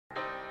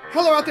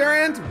Hello out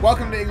there and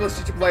welcome to English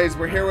Teacher Plays.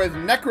 We're here with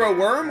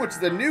Necroworm, which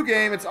is a new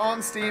game. It's on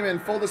Steam,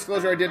 and full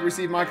disclosure, I did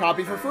receive my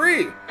copy for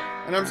free.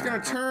 And I'm just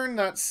going to turn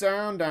that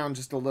sound down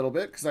just a little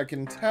bit because I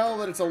can tell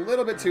that it's a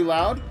little bit too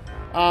loud.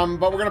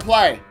 But we're going to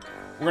play.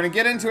 We're going to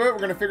get into it. We're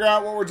going to figure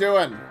out what we're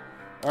doing.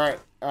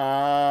 Alright.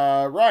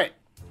 Right.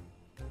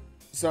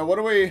 So what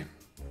do we...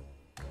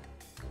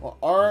 Well,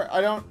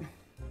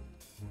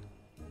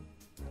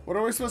 what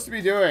are we supposed to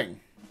be doing?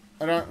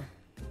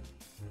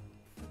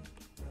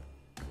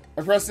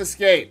 I pressed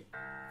escape.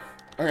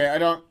 Okay, I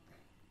don't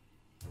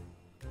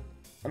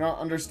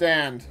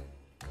understand.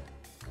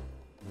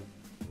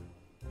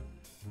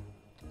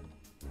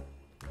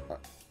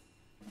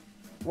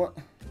 What?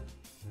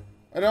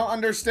 I don't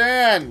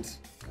understand.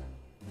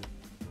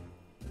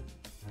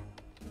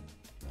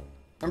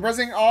 I'm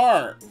pressing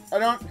R.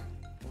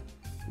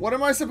 What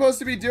am I supposed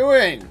to be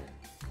doing?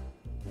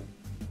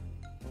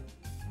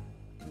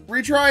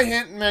 Retry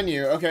hint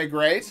menu. Okay,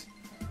 great.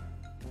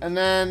 And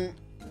then,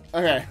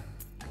 okay.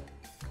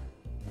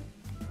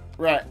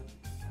 Right.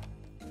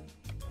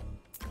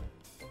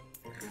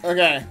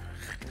 Okay.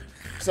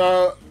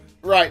 So,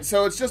 right.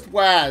 So it's just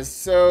WAS.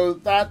 So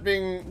that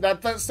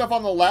stuff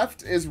on the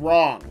left is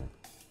wrong.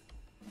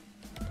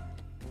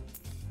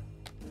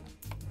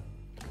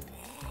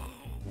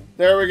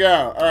 There we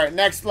go. All right.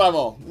 Next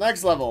level.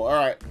 Next level. All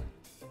right.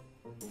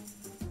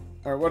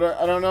 All right.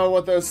 I don't know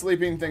what those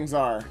sleeping things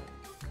are.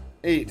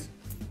 Eat.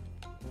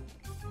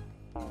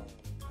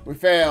 We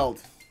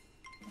failed.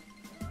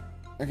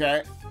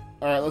 Okay.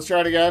 Alright, let's try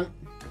it again.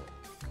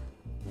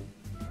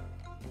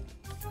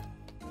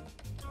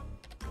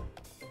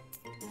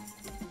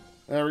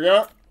 There we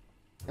go.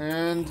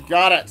 And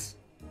got it.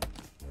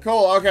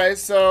 Cool, okay,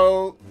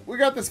 so we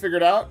got this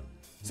figured out.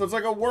 So it's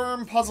like a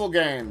worm puzzle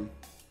game.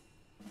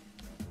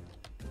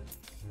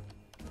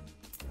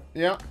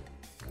 Yep.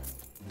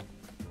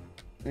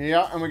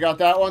 Yeah, and we got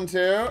that one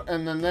too.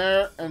 And then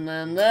there, and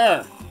then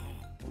there.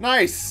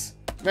 Nice!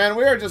 Man,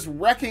 we are just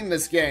wrecking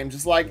this game.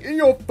 Just like, in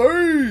your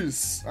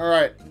face!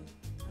 Alright.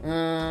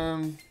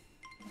 Man,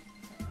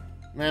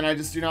 I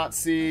just do not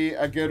see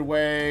a good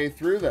way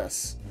through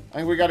this. I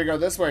think we gotta go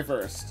this way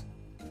first.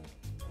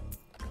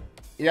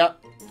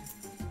 Yep.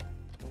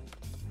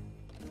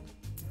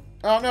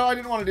 Oh, no, I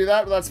didn't want to do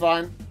that, but that's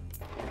fine.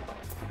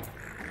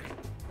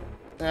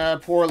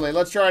 Poorly.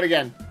 Let's try it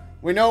again.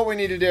 We know what we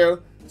need to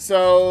do.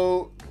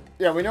 So,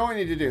 yeah, we know what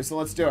we need to do, so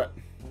let's do it.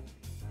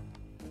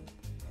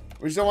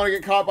 We just don't want to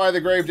get caught by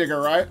the gravedigger,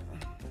 right?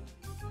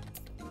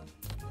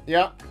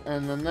 Yep,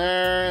 and then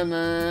there, and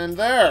then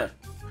there.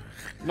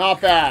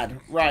 Not bad.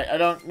 Right, I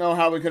don't know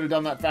how we could have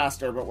done that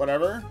faster, but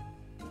whatever.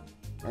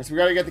 Alright, so we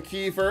gotta get the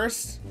key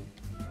first.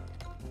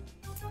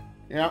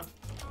 Yep.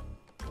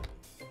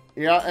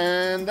 Yeah,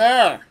 and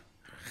there.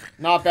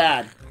 Not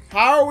bad.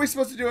 How are we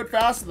supposed to do it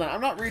faster than that?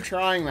 I'm not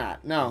retrying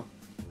that. No.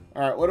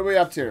 Alright, what are we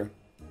up to?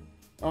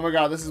 Oh my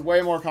god, this is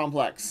way more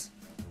complex.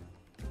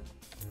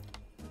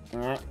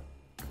 Alright.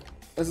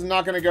 This is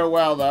not going to go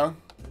well, though.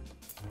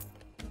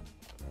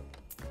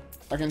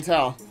 I can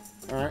tell.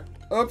 Alright.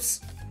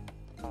 Oops.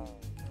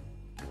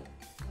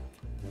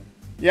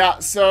 Yeah,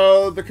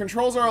 so the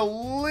controls are a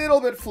little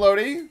bit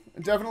floaty.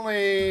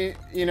 Definitely,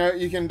 you know,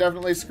 you can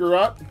definitely screw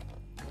up.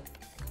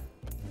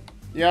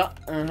 Yeah,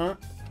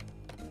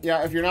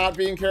 Yeah, if you're not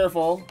being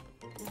careful,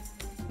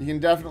 you can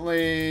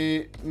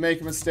definitely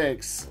make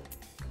mistakes.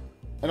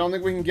 I don't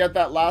think we can get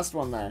that last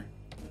one there.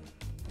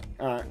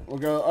 Alright, we'll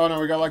go... Oh, no,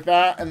 we go like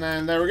that, and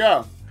then there we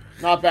go.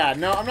 Not bad.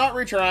 No, I'm not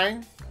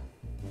retrying.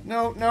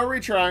 No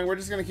retrying. We're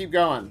just going to keep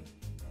going.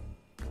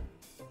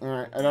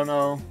 Alright, I don't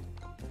know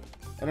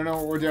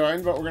what we're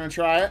doing, but we're going to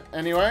try it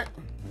anyway.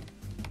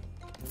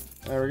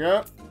 There we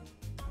go.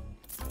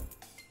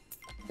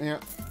 Yeah.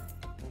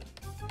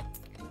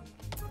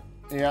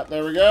 Yeah,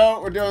 there we go.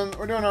 We're doing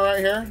all right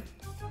here.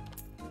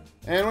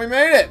 And we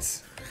made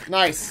it!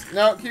 Nice.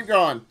 No, keep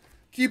going.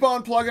 Keep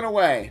on plugging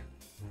away.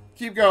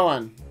 Keep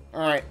going.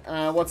 Alright,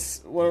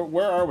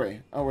 where are we?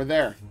 Oh, we're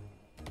there.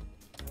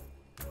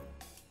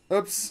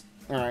 Oops.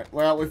 Alright,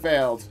 well, we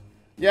failed.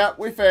 Yeah,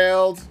 we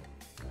failed.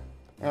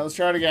 Alright, let's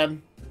try it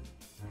again.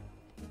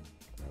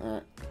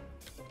 Alright.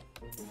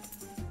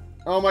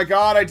 Oh my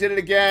god, I did it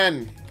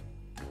again.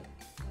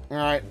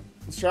 Alright,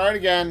 let's try it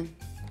again.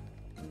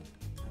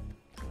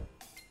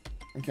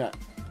 Okay.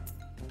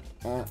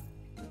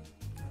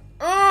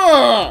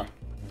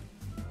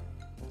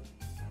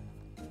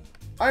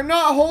 I'm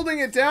not holding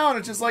it down.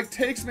 It just, like,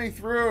 takes me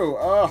through.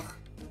 Ugh.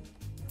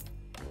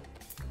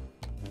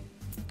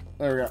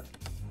 There we go.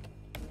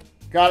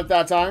 Got it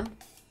that time.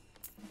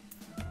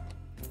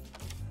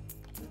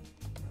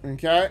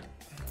 Okay.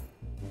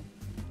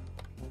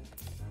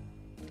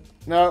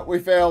 No, we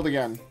failed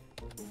again.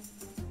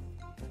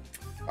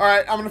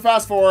 Alright, I'm gonna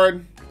fast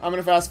forward.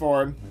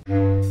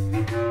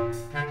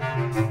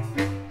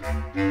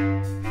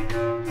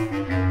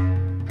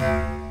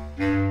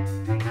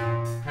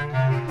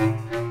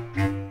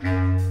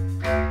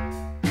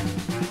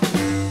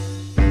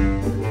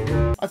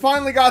 I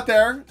finally got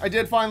there. I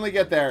did finally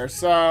get there,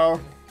 so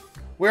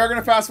We are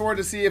going to fast forward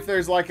to see if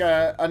there's like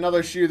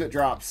another shoe that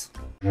drops.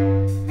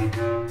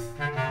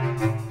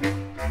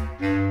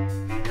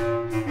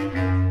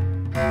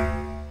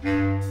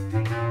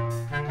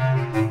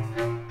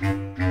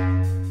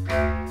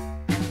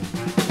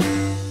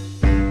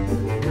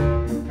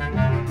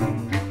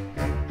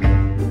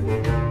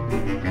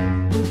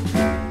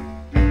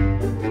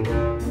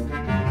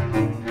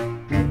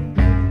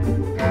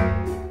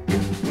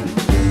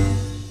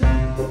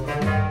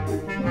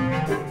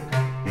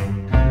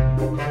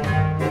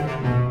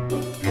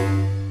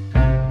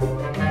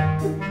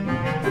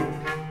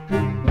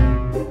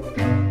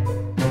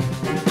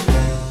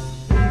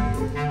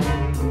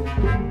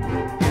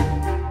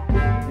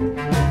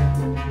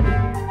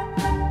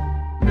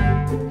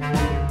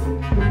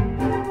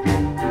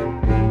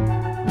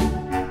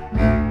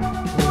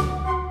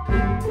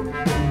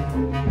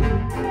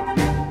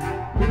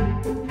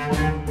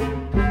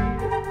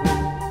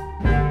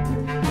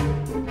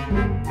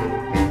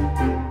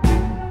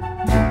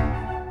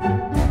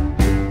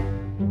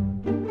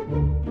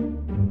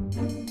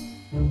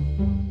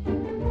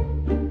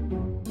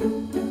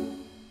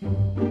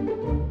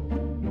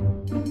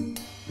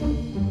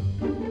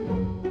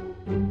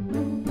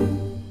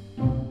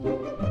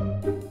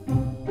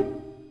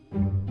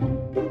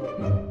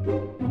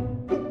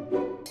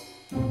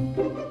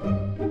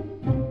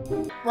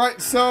 Right,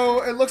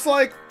 so it looks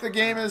like the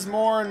game is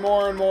more and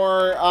more and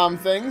more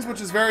things, which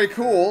is very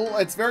cool.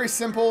 It's very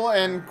simple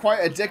and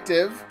quite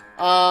addictive.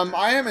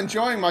 I am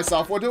enjoying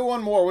myself. We'll do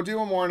one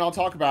more. And I'll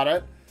talk about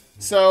it.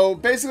 So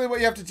basically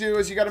what you have to do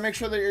is you got to make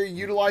sure that you're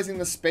utilizing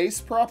the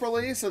space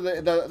properly. So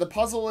the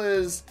puzzle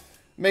is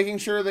making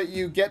sure that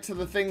you get to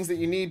the things that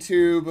you need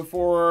to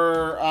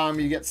before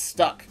you get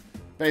stuck,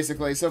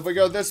 basically. So if we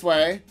go this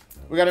way,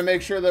 we got to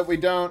make sure that we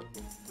don't...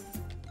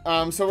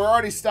 so we're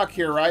already stuck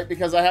here, right?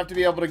 Because I have to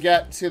be able to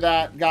get to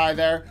that guy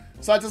there.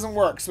 So that doesn't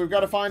work. So we've got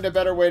to find a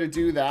better way to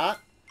do that.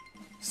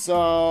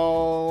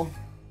 So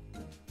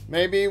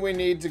maybe we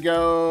need to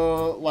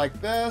go like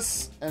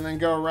this and then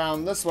go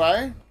around this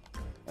way. And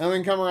then we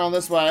can come around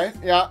this way.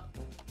 Yeah.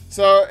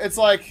 So it's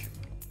like,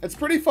 it's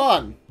pretty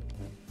fun.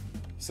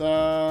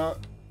 So,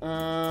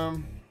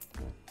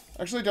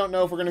 actually don't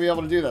know if we're going to be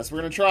able to do this. We're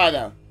going to try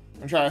though.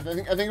 I'm going to try.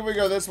 I think if we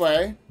go this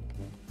way,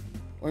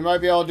 we might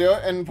be able to do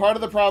it. And part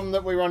of the problem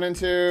that we run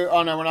into...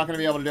 Oh, no, we're not going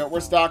to be able to do it.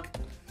 We're stuck.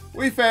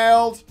 We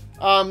failed.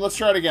 Let's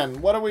try it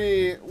again. What are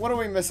we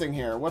missing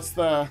here? What's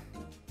the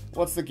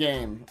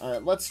game? All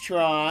right, let's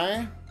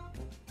try...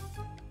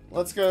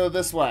 Let's go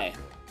this way.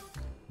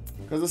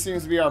 Because this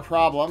seems to be our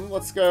problem.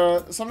 Let's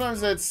go...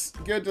 Sometimes it's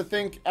good to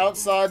think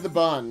outside the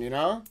bun, you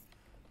know?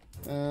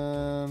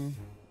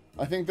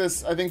 I think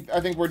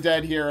we're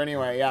dead here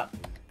anyway, yeah.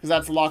 Because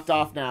that's locked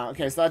off now.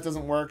 Okay, so that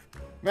doesn't work.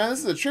 Man, this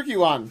is a tricky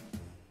one.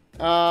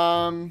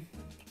 So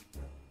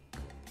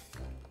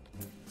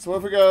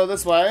if we go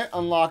this way,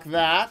 unlock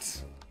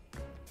that,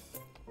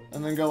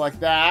 and then go like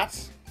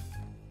that,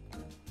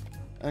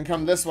 and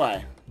come this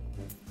way.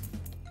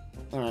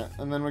 Alright,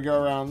 and then we go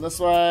around this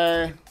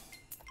way.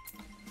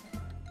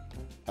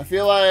 I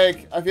feel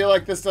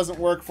like this doesn't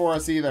work for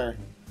us either.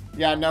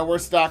 Yeah, no, we're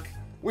stuck.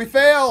 We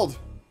failed!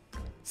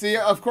 See,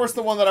 of course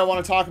the one that I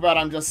want to talk about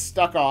I'm just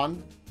stuck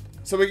on.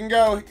 So we can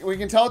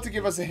tell it to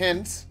give us a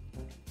hint.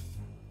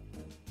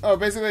 Oh,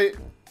 basically,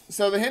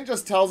 so the hint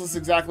just tells us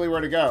exactly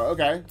where to go.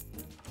 Okay.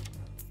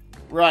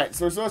 Right,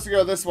 so we're supposed to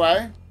go this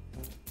way.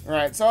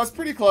 Alright, so I was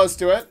pretty close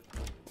to it.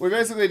 We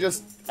basically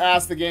just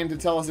asked the game to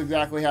tell us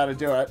exactly how to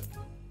do it.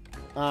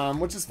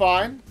 Which is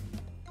fine.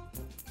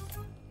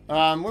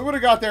 We would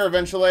have got there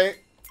eventually.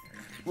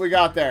 We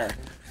got there.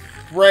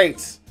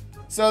 Great.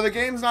 So the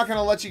game's not going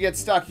to let you get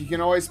stuck. You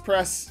can always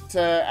press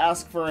to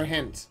ask for a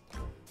hint.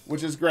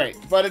 Which is great.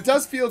 But it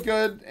does feel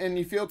good, and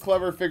you feel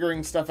clever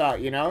figuring stuff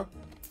out, you know?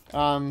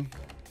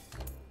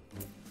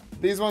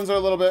 These ones are a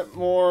little bit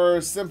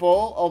more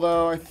simple,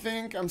 although I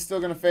think I'm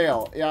still going to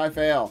fail. Yeah, I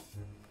fail.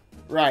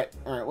 Right.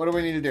 Alright, what do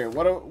we need to do?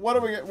 What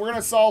are we... We're going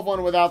to solve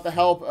one without the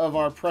help of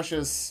our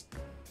precious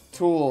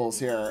tools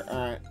here.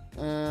 Alright.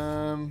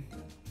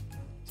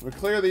 So we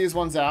clear these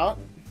ones out.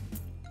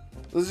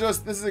 This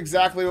is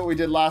exactly what we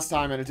did last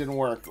time, and it didn't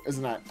work,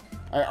 isn't it?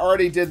 I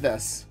already did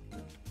this.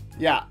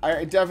 Yeah,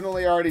 I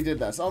definitely already did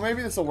this. Oh,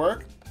 maybe this will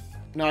work?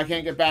 No, I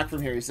can't get back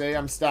from here. You see?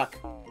 I'm stuck.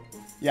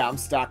 Yeah, I'm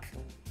stuck.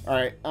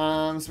 Alright,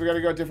 so we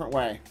gotta go a different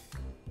way.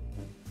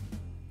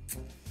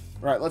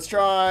 Right, let's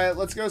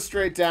go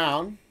straight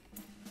down.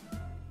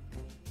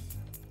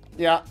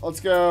 Yeah, let's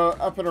go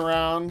up and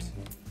around.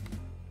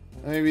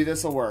 Maybe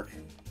this will work.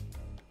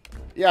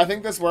 Yeah, I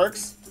think this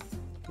works.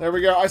 There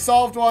we go. I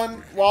solved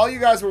one while you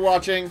guys were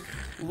watching.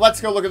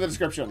 Let's go look at the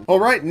description.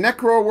 Alright,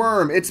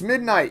 Necroworm. It's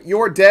midnight.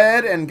 You're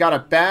dead and got a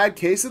bad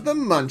case of the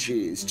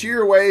munchies. Cheer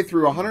your way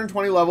through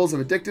 120 levels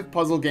of addictive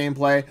puzzle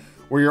gameplay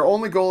where your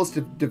only goal is to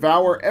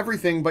devour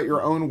everything but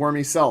your own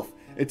wormy self.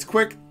 It's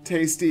quick,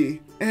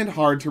 tasty, and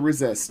hard to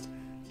resist.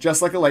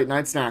 Just like a late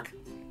night snack.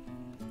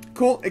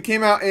 Cool. It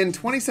came out in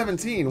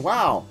 2017.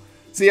 Wow.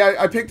 See,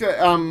 I picked a,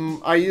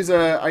 I use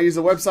a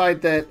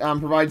website that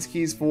provides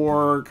keys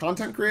for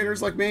content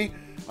creators like me.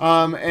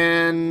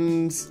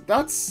 And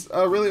that's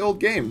a really old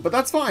game, but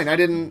that's fine. I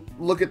didn't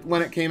look at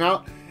when it came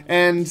out,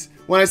 and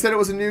when I said it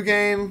was a new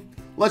game,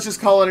 let's just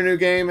call it a new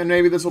game, and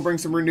maybe this will bring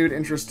some renewed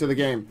interest to the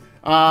game.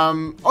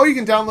 Oh, you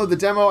can download the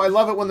demo. I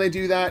love it when they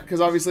do that,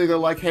 because obviously they're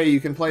like, hey, you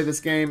can play this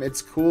game.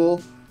 It's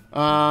cool.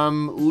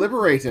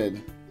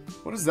 Liberated.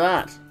 What is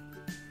that?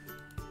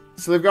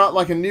 So they've got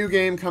like a new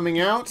game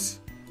coming out.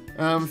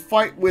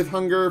 Fight with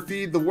hunger,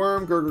 feed the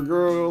worm, gurgle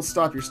gurgle,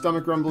 stop your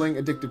stomach rumbling,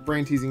 addictive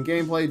brain-teasing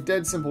gameplay,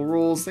 dead simple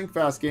rules, think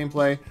fast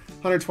gameplay,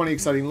 120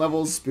 exciting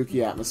levels,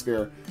 spooky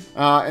atmosphere.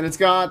 And it's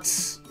got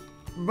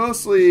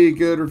mostly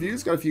good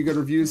reviews, got a few good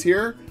reviews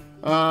here.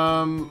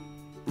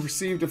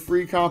 Received a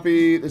free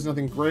copy. There's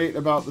nothing great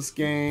about this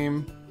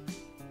game.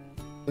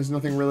 There's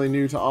nothing really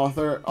new to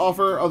offer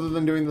other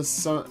than doing the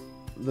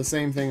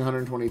same thing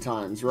 120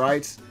 times,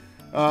 right?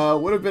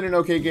 Would have been an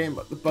okay game,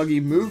 but the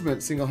buggy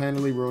movement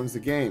single-handedly ruins the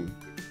game.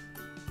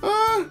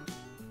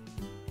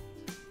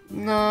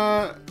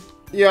 Nah.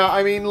 Yeah,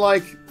 I mean,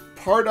 like,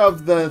 part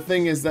of the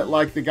thing is that,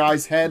 like, the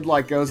guy's head,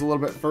 like, goes a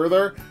little bit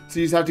further, so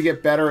you just have to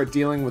get better at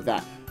dealing with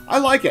that. I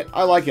like it.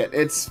 I like it.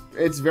 It's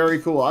very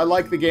cool. I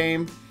like the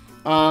game.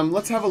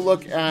 Let's have a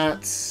look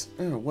at...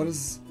 what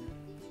is...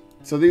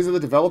 So these are the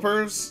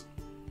developers.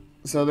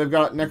 So they've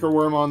got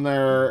Necroworm on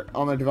their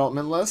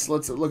development list.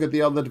 Let's look at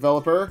the other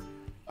developer.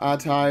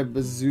 Atai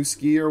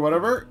Bazuski or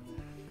whatever.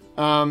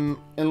 And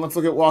let's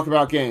look at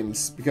Walkabout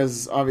Games,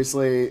 because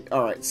obviously...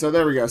 Alright, so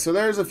there we go. So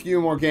there's a few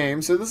more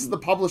games. So this is the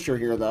publisher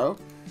here, though.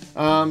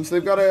 So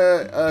they've got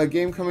a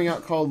game coming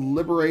out called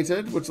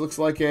Liberated, which looks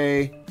like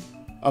a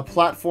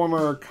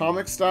platformer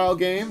comic-style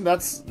game.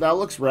 That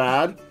looks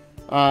rad.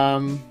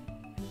 Don't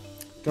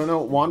know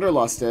what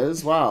Wanderlust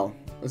is. Wow.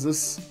 Is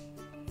this...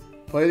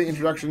 Play the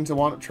introduction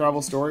to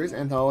travel stories,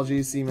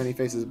 anthologies, see many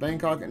faces of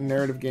Bangkok, and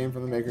narrative game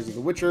from the makers of The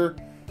Witcher,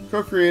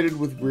 co-created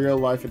with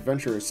real-life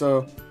adventures.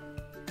 So,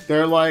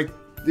 they're like,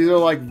 these are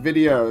like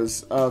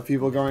videos of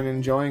people going and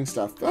enjoying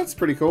stuff. That's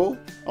pretty cool.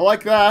 I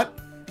like that.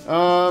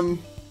 Oh,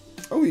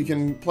 you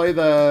can play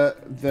the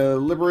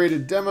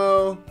Liberated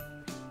demo.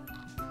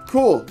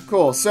 Cool,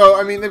 cool. So,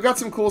 I mean, they've got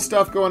some cool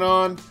stuff going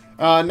on.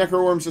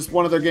 Necroworm's just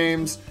one of their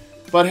games.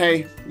 But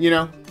hey, you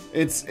know,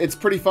 it's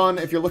pretty fun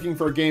if you're looking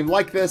for a game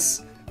like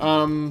this.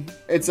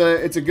 It's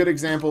a good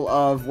example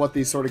of what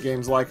these sort of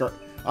games like are.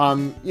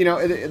 You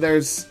know,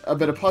 there's a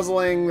bit of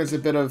puzzling, there's a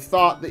bit of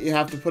thought that you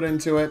have to put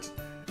into it.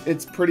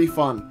 It's pretty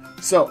fun.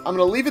 So, I'm going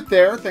to leave it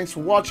there. Thanks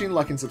for watching,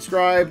 like and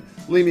subscribe,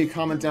 leave me a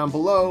comment down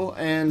below,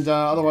 and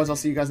otherwise I'll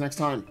see you guys next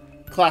time.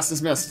 Class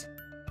dismissed.